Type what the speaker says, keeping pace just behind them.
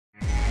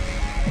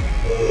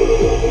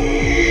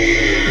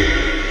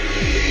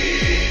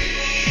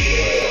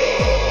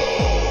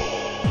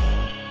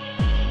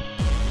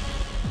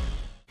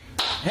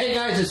Hey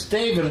guys, it's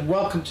Dave and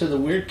welcome to the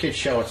Weird Kid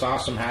Show. It's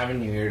awesome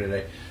having you here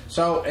today.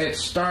 So it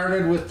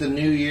started with the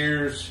New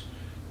Year's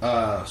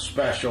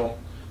special,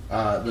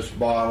 this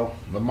bottle,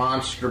 the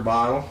Monster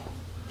bottle,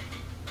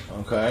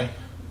 okay,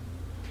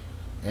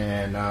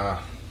 and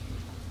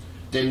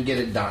didn't get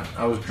it done.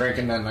 I was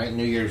drinking that night,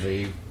 New Year's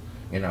Eve,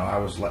 you know, I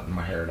was letting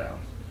my hair down.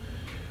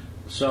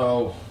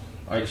 So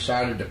I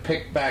decided to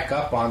pick back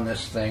up on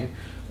this thing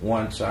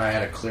once I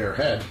had a clear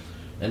head.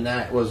 And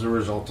that was a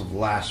result of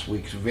last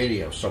week's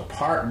video. So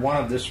part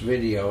one of this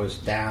video is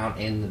down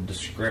in the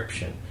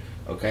description.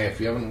 Okay,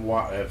 if you haven't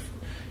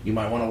you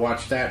might want to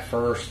watch that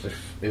first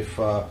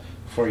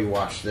before you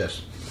watch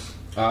this.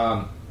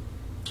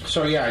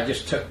 So yeah, I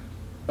just took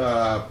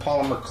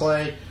polymer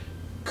clay,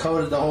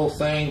 coated the whole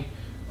thing,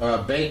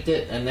 baked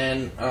it, and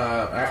then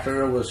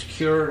after it was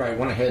cured, I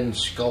went ahead and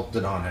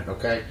sculpted on it.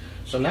 Okay,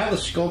 so now the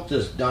sculpt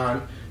is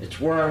done. It's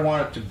where I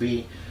want it to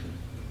be.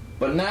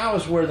 But now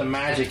is where the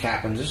magic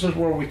happens. This is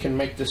where we can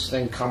make this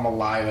thing come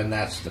alive, and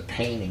that's the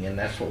painting, and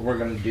that's what we're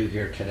going to do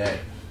here today.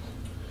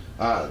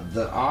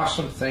 The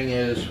awesome thing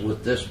is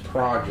with this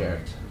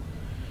project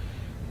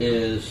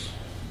is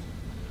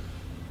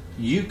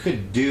you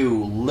could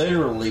do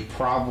literally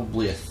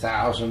probably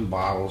 1,000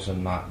 bottles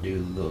and not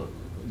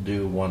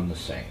do one the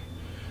same.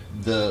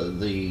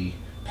 The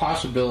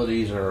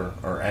possibilities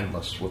are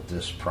endless with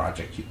this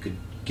project. You could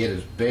get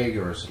as big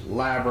or as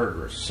elaborate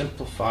or as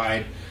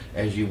simplified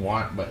as you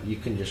want, but you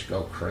can just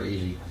go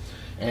crazy.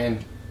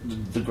 And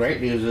the great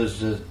news is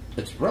that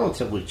it's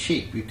relatively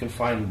cheap. You can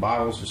find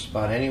bottles just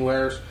about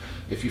anywhere.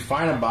 If you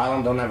find a bottle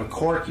and don't have a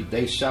cork,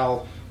 they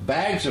sell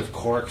bags of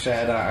corks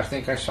at I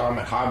think I saw them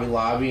at Hobby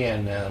Lobby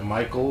and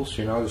Michael's.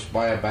 You know, just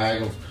buy a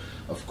bag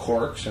of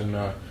corks, and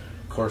of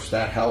course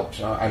that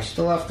helps. I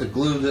still have to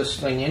glue this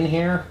thing in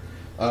here,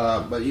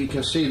 but you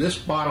can see this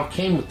bottle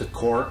came with the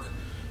cork,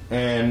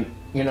 and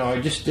you know,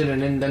 I just did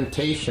an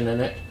indentation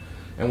in it,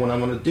 and what I'm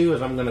going to do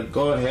is I'm going to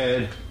go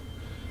ahead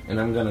and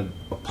I'm going to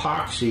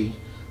epoxy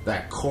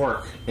that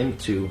cork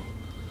into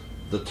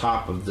the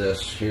top of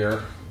this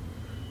here,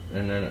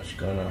 and then it's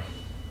going to,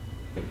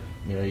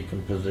 you know, you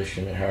can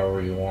position it however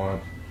you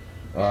want.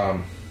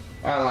 I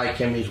like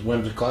him, he's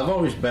whimsical. I've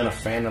always been a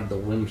fan of the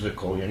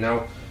whimsical, you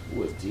know,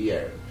 with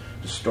the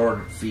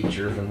distorted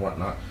features and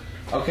whatnot.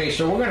 Okay,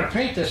 so we're going to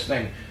paint this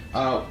thing.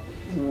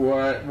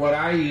 What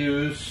I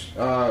use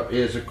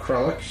is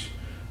acrylics,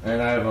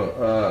 and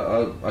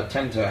I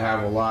tend to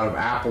have a lot of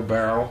Apple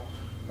Barrel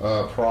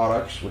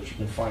products, which you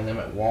can find them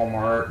at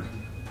Walmart,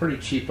 pretty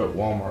cheap at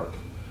Walmart.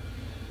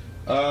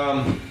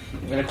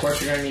 And of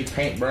course you're going to need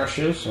paint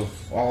brushes of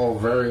all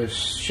various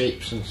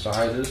shapes and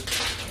sizes,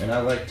 and I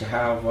like to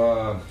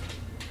have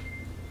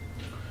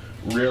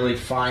really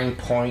fine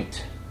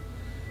point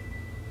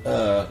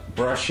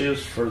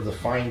brushes for the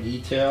fine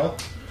detail,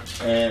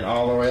 and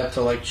all the way up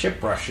to like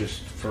chip brushes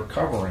for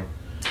covering.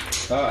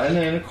 And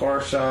then of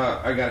course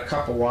I got a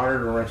cup of water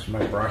to rinse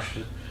my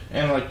brushes,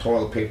 and like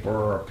toilet paper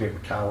or a paper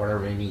towel,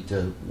 whatever you need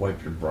to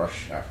wipe your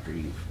brush after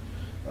you've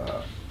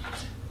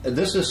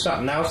this is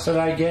something else that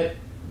I get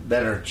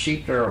that are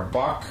cheap. They're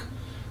 $1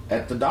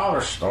 at the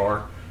dollar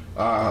store.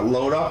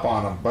 Load up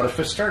on them, but if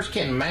it starts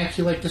getting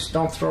manky like this,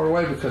 don't throw it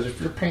away, because if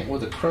you're painting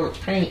with acrylic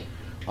paint,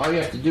 all you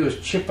have to do is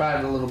chip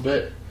at it a little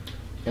bit,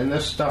 and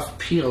this stuff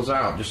peels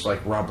out just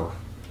like rubber.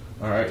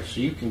 Alright,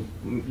 so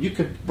you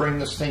could bring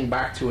this thing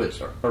back to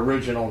its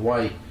original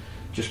white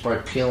just by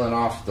peeling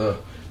off the,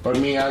 but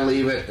me, I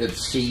leave it,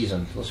 it's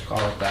seasoned, let's call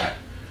it that.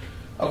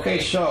 Okay,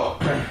 so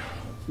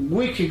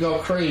we could go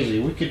crazy.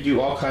 We could do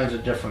all kinds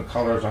of different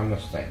colors on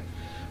this thing,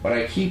 but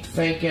I keep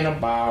thinking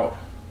about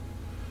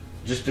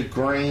just a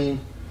green,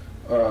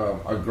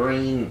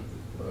 the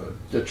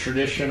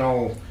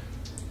traditional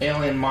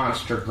alien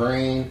monster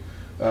green,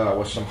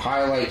 with some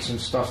highlights and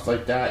stuff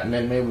like that, and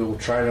then maybe we'll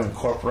try to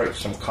incorporate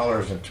some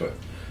colors into it.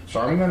 So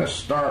I'm going to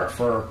start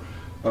for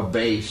a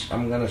base.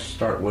 I'm going to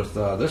start with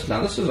this.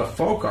 Now this is a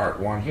folk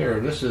art one here.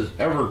 This is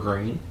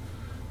evergreen,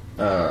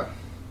 and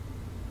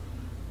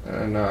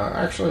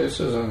actually this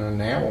is an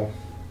enamel.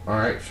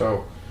 Alright,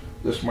 so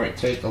this might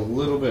take a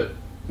little bit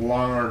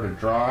longer to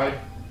dry.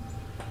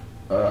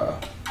 I'm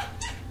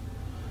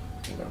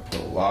going to put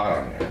a lot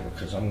on there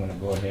because I'm going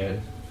to go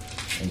ahead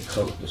and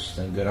coat this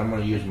thing good. I'm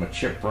going to use my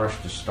chip brush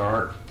to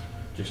start,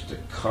 just to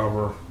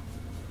cover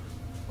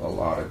a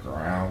lot of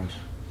ground.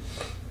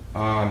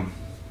 Now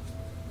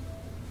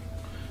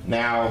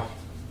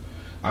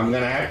I'm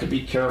going to have to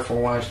be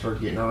careful when I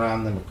start getting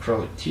around them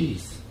acrylic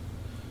teeth,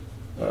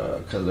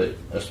 because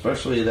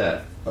especially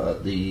that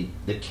the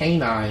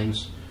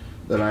canines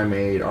that I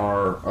made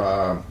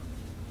are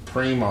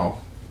Primo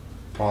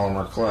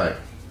polymer clay,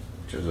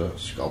 which is a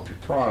Sculpey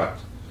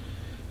product.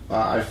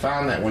 I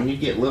found that when you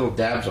get little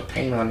dabs of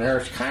paint on there,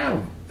 it's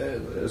kind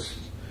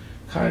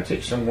of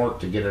takes some work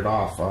to get it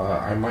off.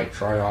 I might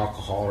try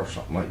alcohol or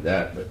something like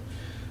that, but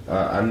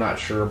I'm not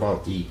sure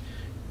about the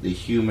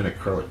human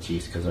acrylic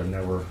teeth, because I've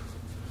never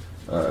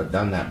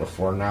done that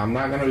before. Now I'm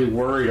not going to be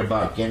worried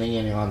about getting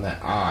any on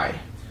that eye.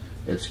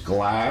 It's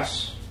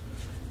glass,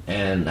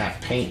 and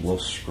that paint will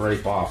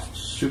scrape off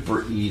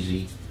super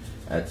easy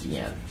at the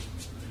end.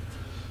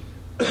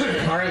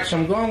 Alright, so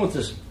I'm going with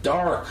this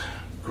dark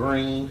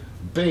green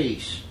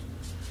base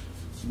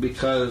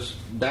because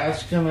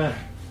that's gonna,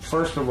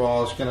 first of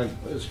all,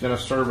 it's gonna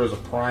serve as a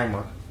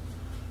primer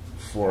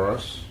for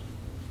us,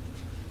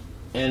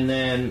 and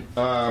then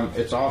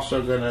it's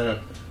also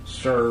gonna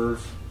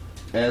serve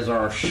as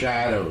our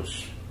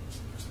shadows,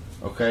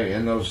 okay,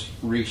 in those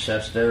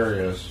recessed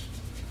areas,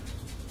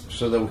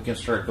 so that we can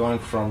start going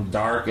from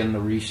dark in the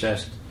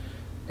recessed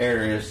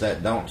areas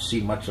that don't see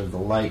much of the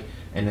light,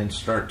 and then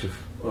start to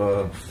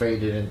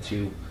fade it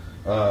into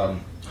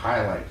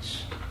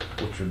highlights,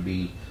 which would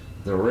be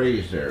the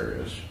raised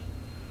areas.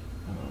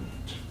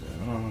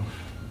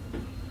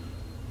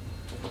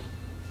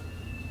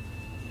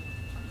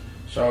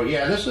 So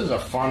yeah, this is a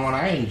fun one.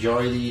 I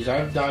enjoy these.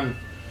 I've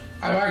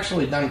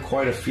actually done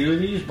quite a few of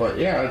these, but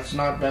yeah, it's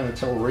not been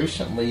until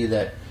recently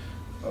that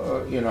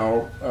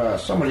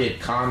somebody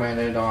had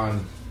commented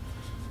on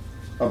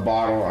a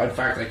bottle. In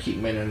fact, I keep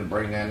meaning to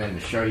bring that in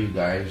to show you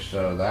guys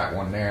that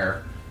one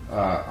there.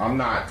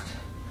 That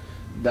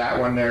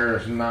one there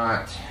is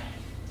not.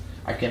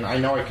 I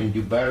know I can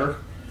do better.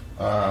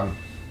 That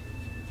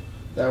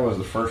was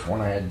the first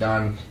one I had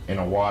done in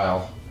a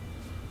while,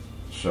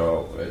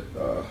 so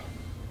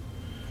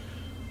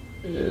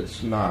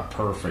it's not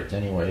perfect,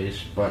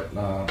 anyways. But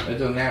it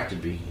doesn't have to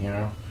be, you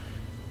know.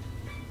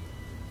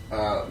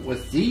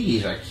 With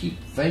these, I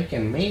keep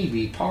thinking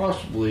maybe,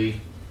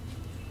 possibly,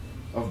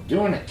 of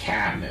doing a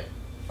cabinet,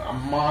 a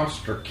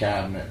monster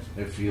cabinet,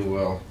 if you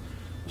will.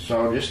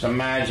 So just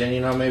imagine,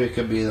 maybe it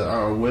could be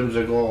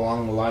whimsical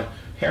along the line.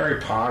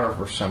 Harry Potter,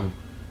 for some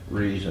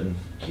reason,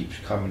 keeps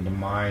coming to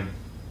mind.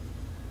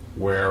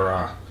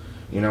 Where,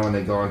 when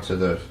they go into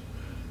the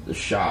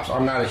shops.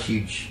 I'm not a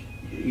huge,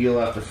 you'll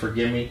have to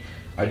forgive me,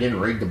 I didn't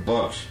read the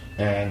books.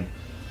 And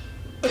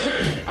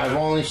I've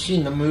only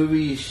seen the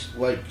movies,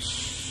 like,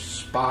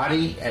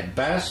 spotty at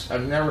best.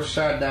 I've never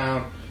sat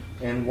down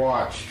and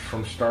watched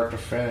from start to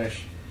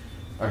finish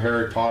a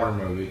Harry Potter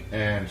movie,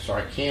 and so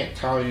I can't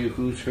tell you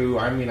who's who.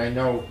 I mean, I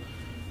know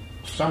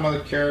some of the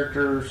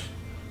characters,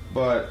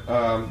 but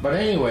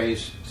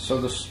anyways,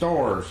 so the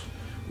stores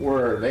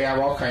where they have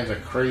all kinds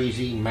of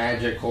crazy,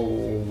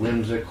 magical,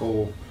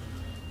 whimsical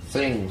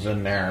things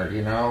in there,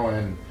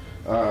 and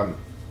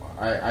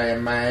I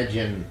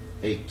imagine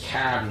a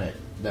cabinet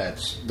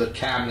the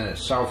cabinet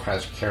itself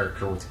has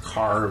character with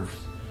carved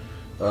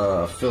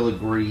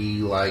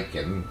filigree, like,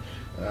 and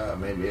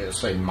maybe it'll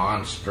say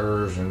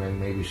monsters, and then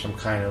maybe some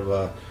kind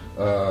of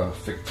a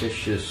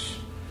fictitious,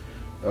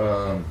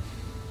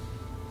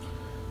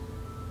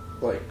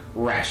 like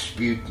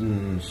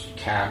Rasputin's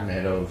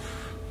cabinet of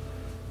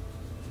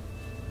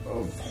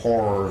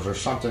horrors or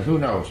something. Who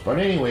knows? But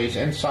anyways,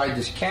 inside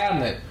this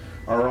cabinet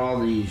are all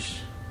these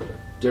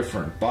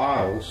different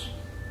bottles,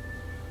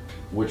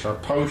 which are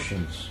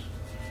potions,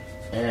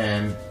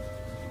 and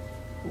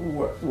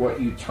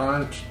what you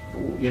turn to,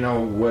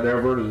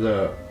 whatever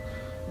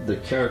the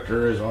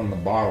character is on the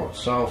bottle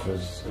itself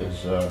is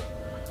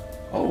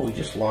oh, we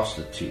just lost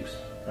a tooth.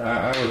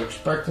 I was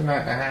expecting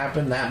that to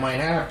happen. That might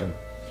happen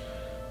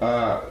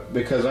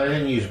because I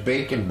didn't use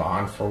Bacon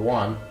Bond, for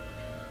one,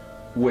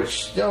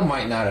 which still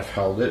might not have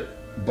held it,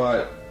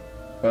 but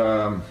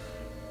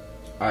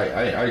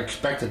I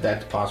expected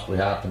that to possibly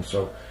happen.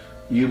 So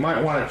you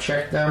might want to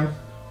check them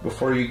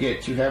before you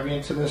get too heavy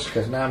into this,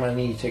 because now I'm going to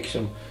need to take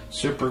some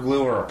super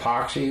glue or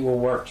epoxy will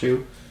work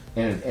too,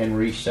 and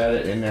reset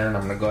it in there, and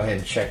I'm going to go ahead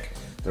and check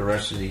the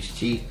rest of these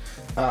teeth.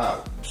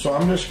 So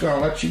I'm just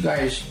going to let you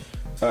guys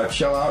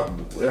chill out,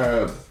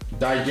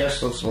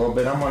 digest this a little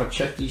bit. I'm going to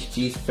check these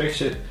teeth,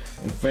 fix it,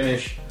 and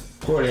finish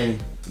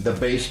putting the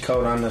base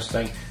coat on this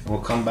thing, and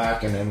we'll come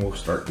back and then we'll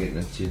start getting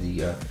into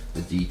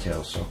the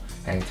details, so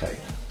hang tight.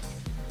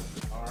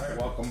 Alright,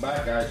 welcome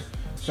back, guys.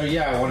 So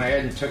yeah, I went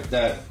ahead and took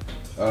that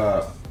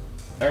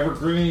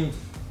evergreen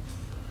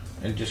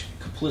and just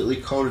completely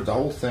coated the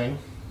whole thing,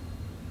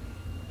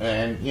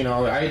 and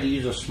I had to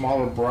use a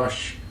smaller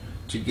brush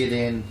to get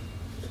in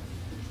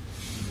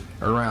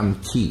around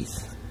the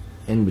teeth,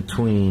 in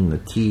between the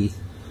teeth,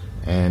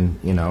 and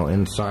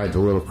inside the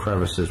little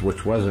crevices,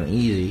 which wasn't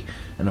easy.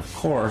 And of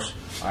course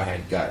I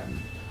had gotten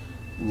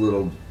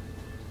little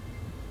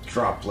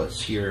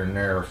droplets here and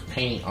there of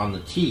paint on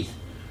the teeth.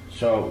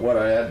 So what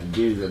I had to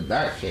do in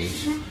that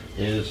case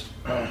is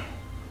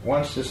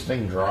once this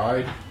thing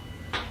dried,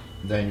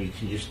 then you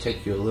can just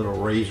take your little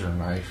razor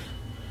knife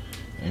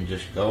and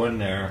just go in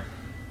there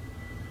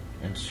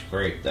and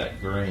scrape that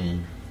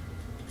green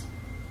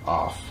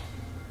off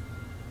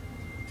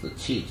the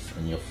teeth,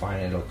 and you'll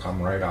find it'll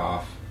come right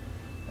off.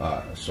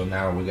 So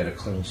now we got a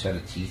clean set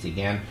of teeth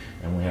again,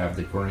 and we have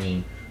the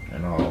green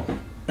and all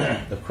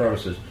the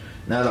crevices.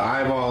 Now the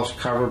eyeball's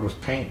covered with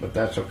paint, but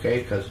that's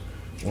okay, because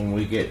when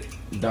we get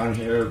done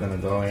here, we're going to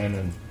go in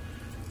and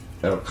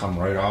it'll come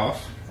right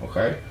off.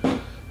 Okay.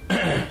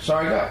 So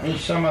I got me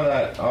some of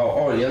that.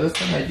 Oh, the other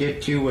thing I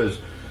did too was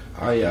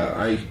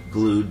I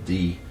glued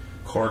the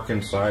cork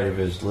inside of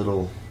his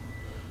little,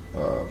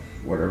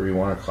 whatever you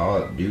want to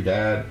call it,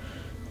 doodad,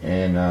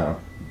 and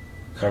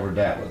covered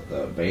that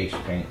with base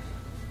paint.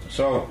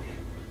 So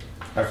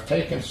I've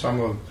taken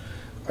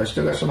I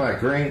still got some of that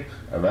green,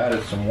 I've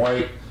added some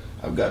white,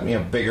 I've got me a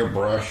bigger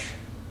brush.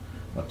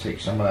 I'll take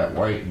some of that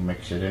white and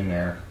mix it in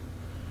there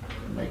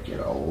and make it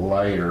a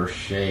lighter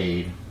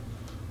shade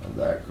of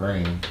that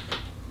green.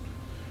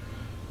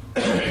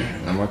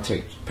 I'm going to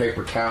take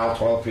paper towel,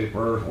 toilet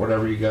paper,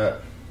 whatever you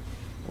got,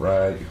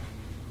 rag,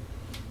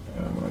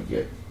 and I'm going to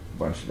get a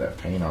bunch of that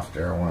paint off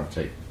there. I want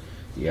to take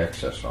the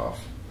excess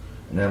off.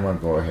 And then I'm going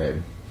to go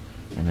ahead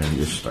and then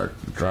just start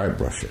to dry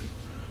brush it.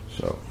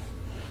 So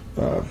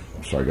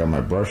I got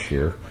my brush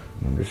here,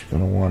 and I'm just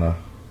going to want to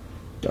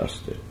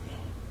dust it.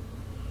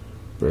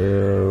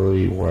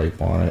 Barely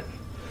wipe on it.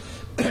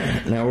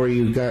 Now where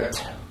you got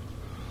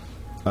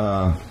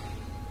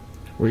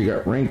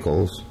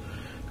wrinkles,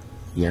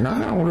 you're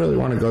not going to really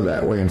want to go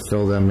that way and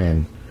fill them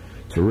in.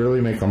 To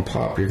really make them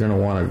pop, you're going to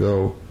want to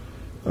go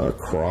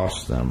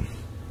across them.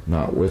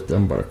 Not with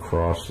them, but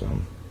across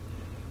them.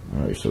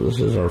 Alright, so this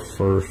is our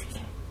first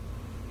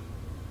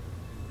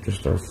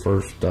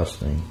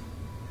dusting.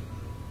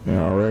 And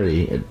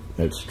already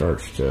it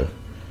starts to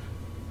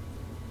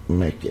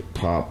make it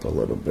pop a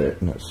little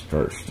bit, and it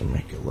starts to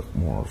make it look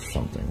more of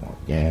something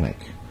organic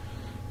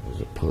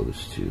as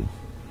opposed to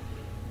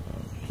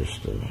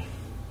just a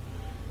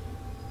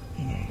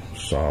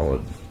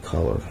solid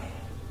color.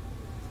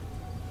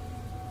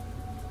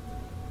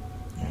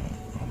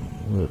 On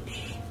the lips,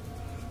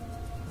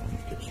 let me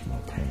get some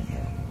more paint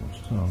here on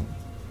this tongue.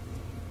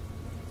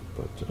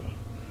 But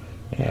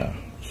yeah,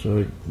 so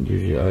it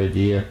gives you an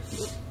idea.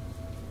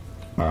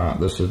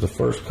 This is the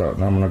first cut,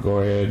 and I'm going to go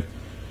ahead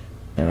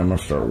and I'm going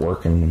to start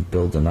working and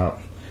building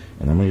up,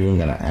 and I'm even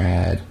going to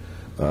add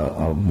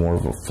more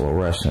of a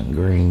fluorescent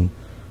green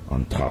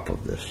on top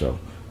of this. So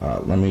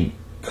let me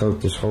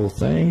coat this whole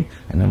thing,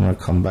 and then I'm going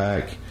to come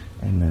back,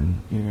 and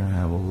then you're going to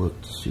have a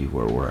look to see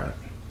where we're at.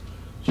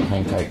 So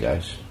hang tight,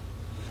 guys.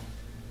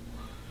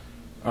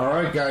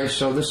 Alright guys,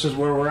 so this is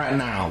where we're at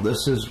now.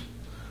 This is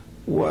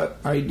what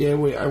I did.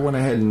 I went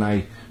ahead and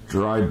I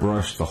dry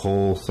brushed the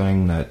whole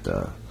thing, that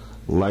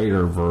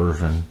lighter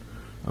version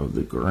of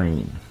the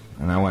green.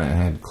 And I went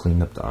ahead and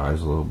cleaned up the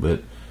eyes a little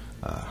bit.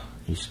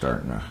 He's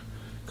starting to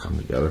come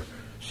together.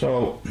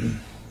 So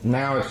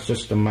now it's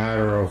just a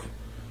matter of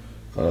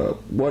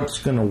what's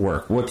going to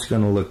work, what's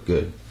going to look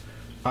good.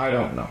 I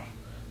don't know.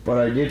 But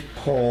I did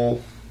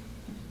pull,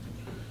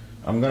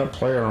 I'm going to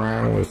play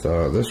around with,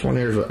 this one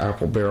here is an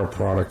Apple Barrel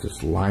product.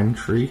 It's Lime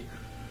Tree.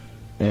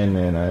 And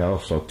then I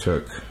also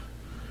took,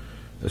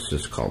 this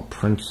is called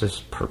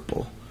Princess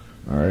Purple.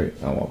 Alright,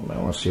 I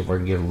want to see if I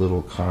can get a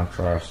little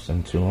contrast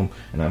into them.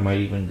 And I might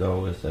even go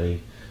with a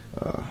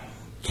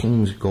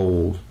King's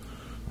Gold,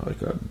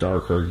 like a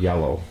darker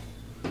yellow,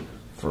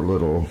 for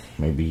little,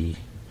 maybe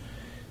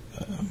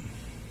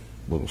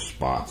little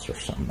spots or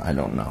something. I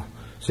don't know.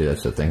 See,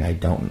 that's the thing, I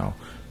don't know.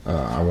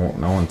 I won't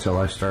know until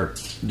I start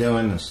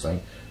doing this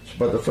thing.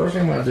 But the first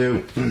thing I'm going to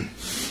do,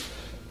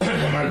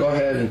 I'm going to go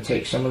ahead and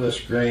take some of this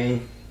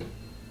green,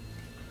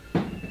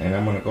 and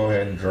I'm going to go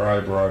ahead and dry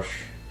brush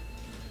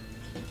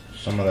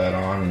some of that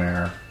on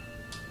there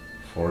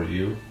for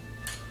you,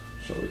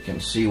 so we can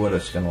see what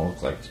it's going to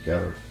look like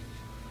together.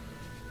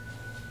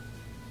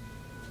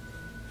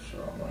 So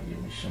I'm going to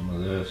give me some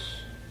of this.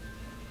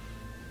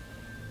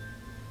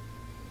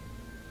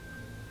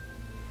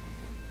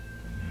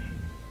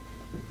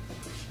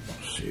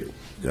 Let's see what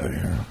we got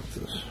here with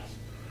this.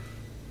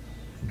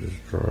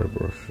 Just dry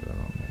brush that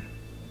on there.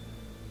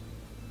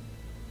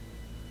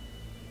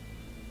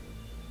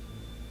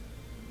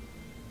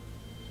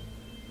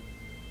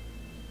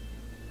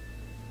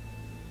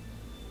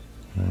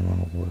 I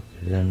want to work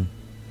it in.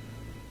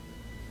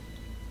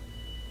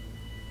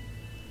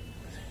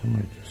 I think I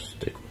might just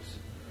stick with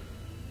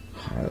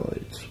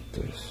highlights with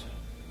this.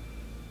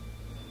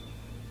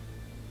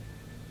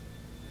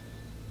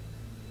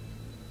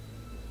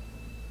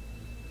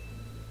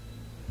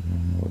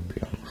 And it would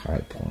be on the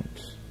high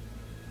points.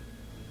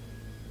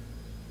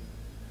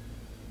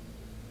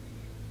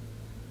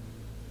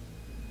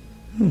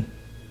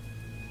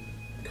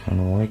 Kind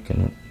of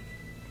liking it.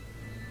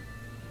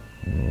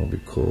 And it'll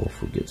be cool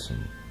if we get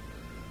some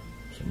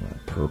of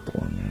that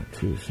purple in there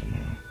too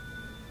somehow.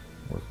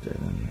 Work that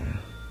in there.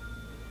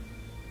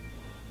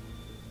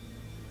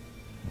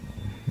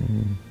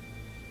 On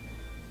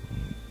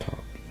the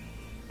top,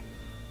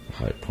 the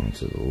high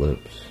points of the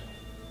lips.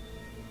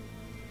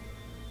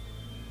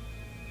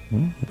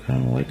 I'm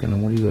kind of liking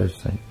them. What do you guys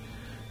think?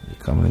 Are they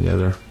coming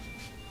together?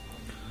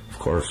 Of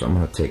course, I'm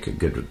going to take a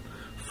good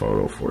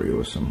photo for you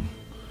with some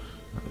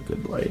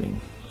good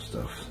lighting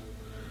stuff,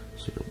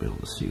 so you'll be able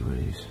to see what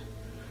he's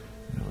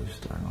really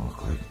starting to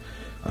look like.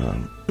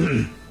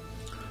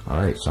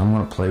 Alright, so I'm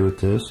going to play with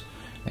this,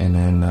 and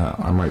then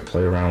I might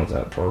play around with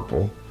that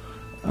purple,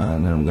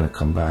 and then I'm going to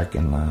come back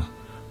and I'm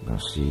going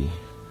to see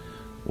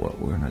what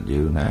we're going to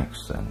do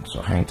next. And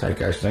so hang tight,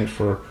 guys. Thanks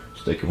for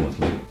sticking with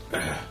me.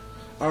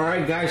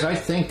 Alright guys, I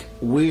think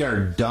we are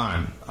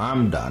done.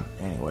 I'm done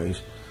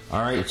anyways.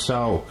 Alright,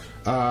 so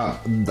I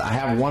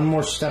have one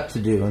more step to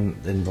do,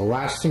 and the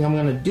last thing I'm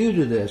going to do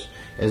to this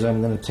is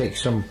I'm going to take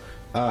some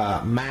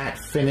matte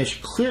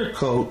finish clear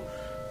coat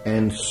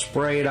and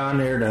spray it on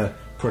there to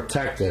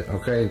protect it,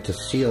 okay, to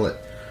seal it.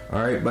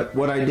 Alright, but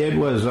what I did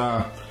was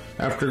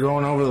after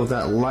going over with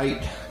that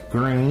light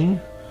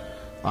green,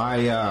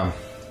 I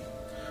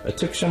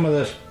took some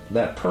of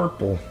that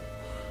purple,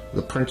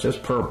 the Princess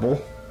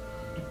Purple,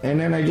 and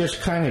then I just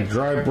kind of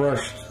dry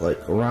brushed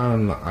like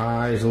around the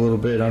eyes a little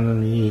bit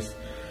underneath,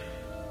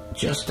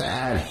 just to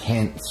add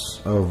hints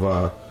of,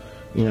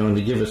 you know, and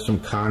to give it some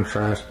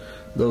contrast.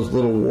 Those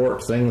little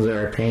wart things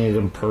there, I painted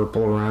them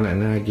purple around it,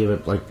 and then I give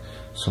it like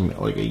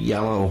like a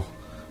yellow,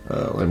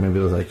 like maybe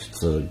it was like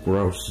it's a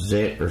gross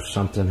zit or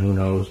something, who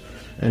knows.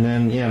 And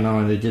then, yeah, no,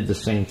 and I did the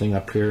same thing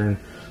up here, and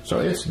so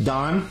it's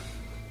done.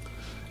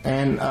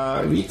 And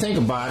if you think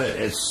about it,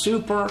 it's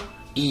super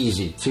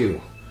easy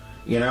too,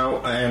 you know,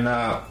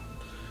 and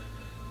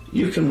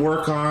you can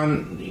work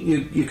on,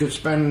 you could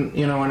spend,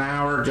 you know, an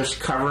hour just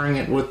covering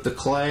it with the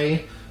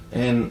clay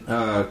and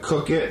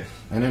cook it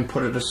and then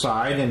put it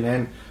aside, and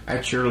then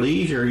at your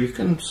leisure you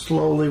can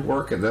slowly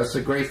work it. That's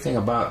the great thing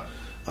about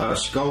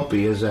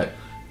Sculpey, is that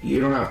you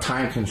don't have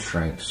time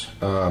constraints.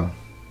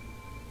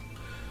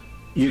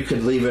 You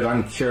could leave it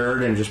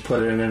uncured and just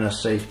put it in a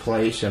safe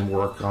place and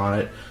work on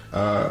it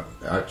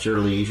at your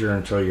leisure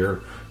until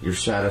you're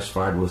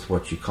satisfied with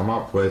what you come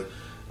up with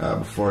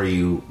before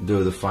you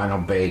do the final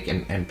bake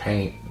and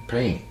paint.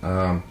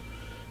 Yeah,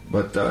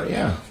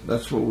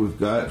 that's what we've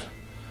got.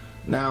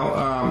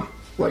 Now,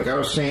 like I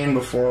was saying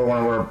before, one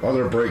of our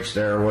other breaks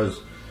there was,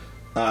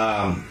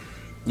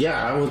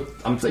 yeah,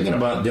 I'm thinking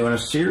about doing a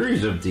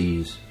series of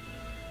these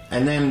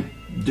and then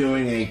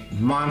doing a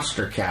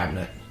monster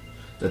cabinet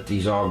that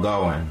these all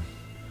go in.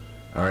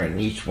 Alright,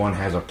 and each one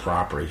has a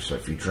property, so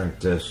if you drink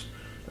this,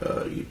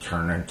 you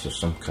turn into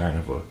some kind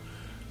of a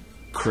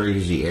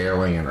crazy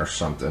alien or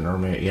something,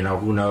 or, you know,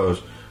 who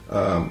knows.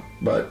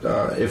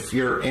 If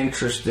you're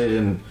interested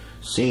in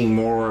seeing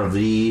more of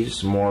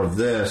these, more of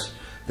this,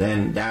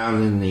 then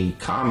down in the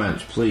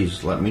comments,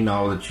 please let me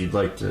know that you'd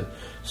like to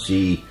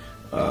see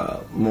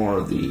more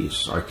of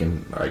these. I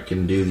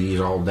can do these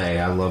all day.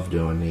 I love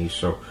doing these.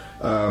 So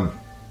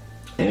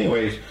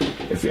anyways,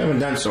 if you haven't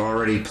done so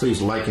already,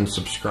 please like and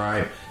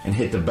subscribe and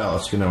hit the bell.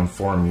 It's going to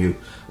inform you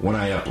when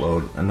I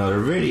upload another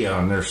video.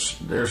 And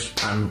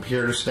I'm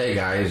here to stay,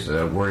 guys.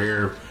 We're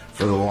here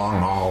for the long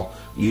haul.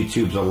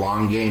 YouTube's a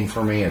long game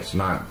for me. It's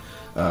not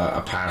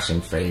a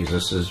passing phase.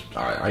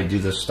 I do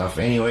this stuff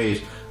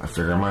anyways. I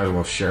figure I might as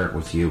well share it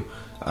with you,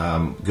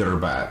 good or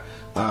bad.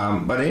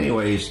 But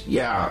anyways,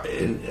 yeah,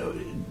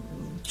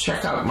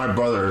 check out my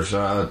brothers,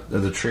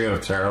 the Trio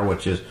of Terror,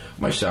 which is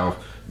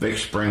myself, Vic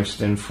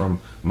Springston from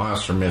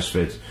Monster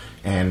Misfits,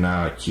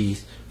 and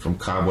Keith from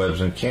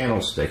Cobwebs and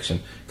Candlesticks.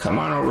 And come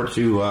on over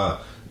to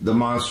the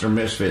Monster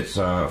Misfits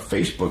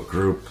Facebook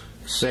group,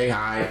 say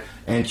hi,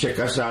 and check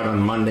us out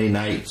on Monday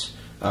nights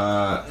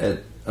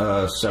at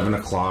 7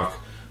 o'clock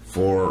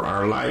for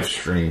our live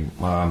stream.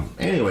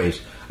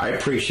 Anyways, I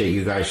appreciate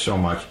you guys so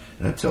much,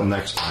 and until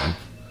next time,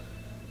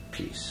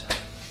 peace.